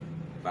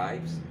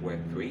Vibes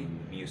Web3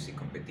 Music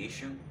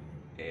Competition,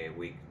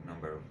 Week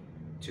number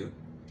 2.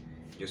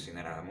 Yo soy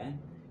Naradamón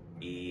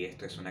y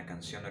esto es una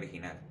canción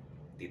original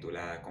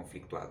titulada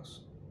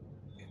Conflictuados.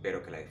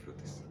 Espero que la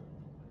disfrutes.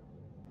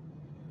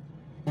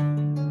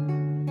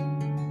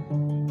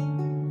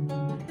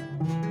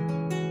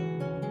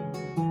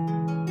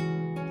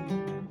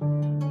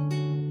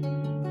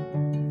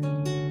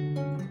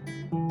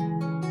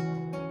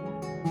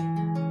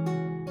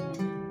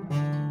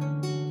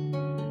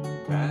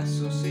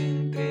 Pasos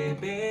entre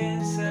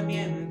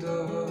pensamientos,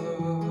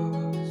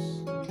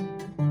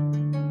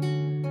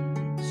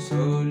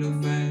 solo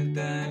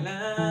falta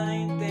la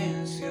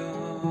intención,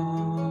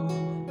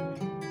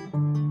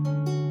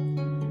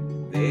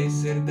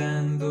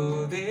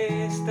 desertando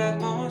de esta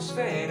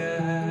atmósfera.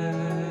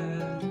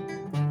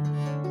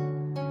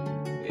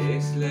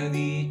 Es la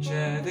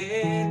dicha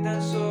de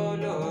tan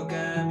solo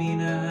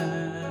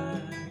caminar.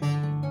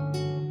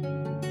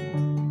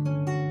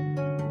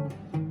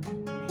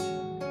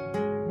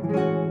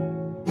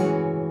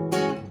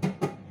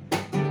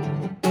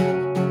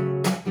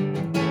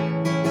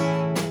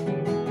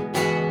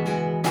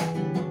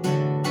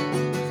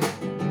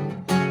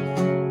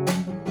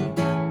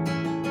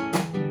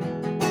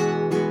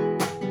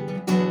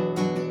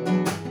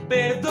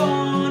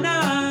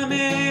 Perdóname,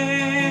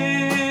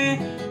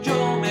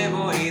 yo me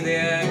voy de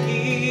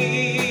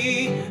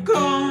aquí.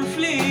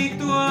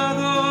 Conflictuado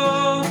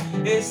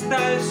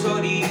está el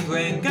sonido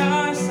en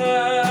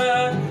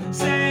casa.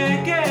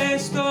 Sé que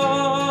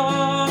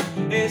esto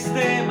es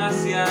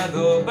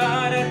demasiado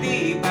para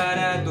ti,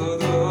 para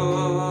todos.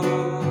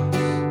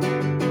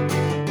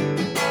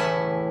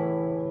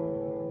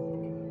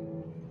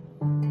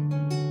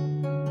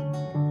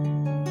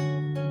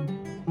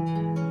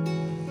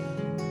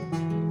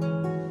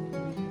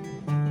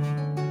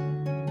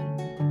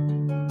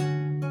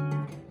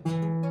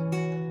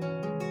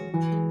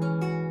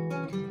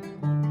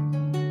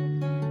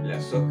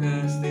 Las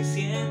hojas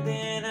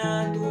descienden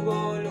a tu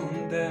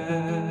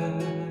voluntad,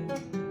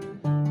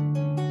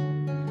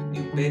 ni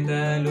un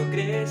pétalo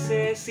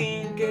crece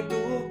sin que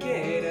tú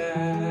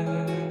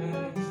quieras.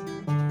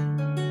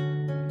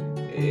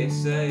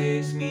 Esa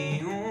es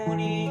mi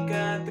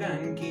única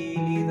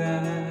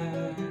tranquilidad.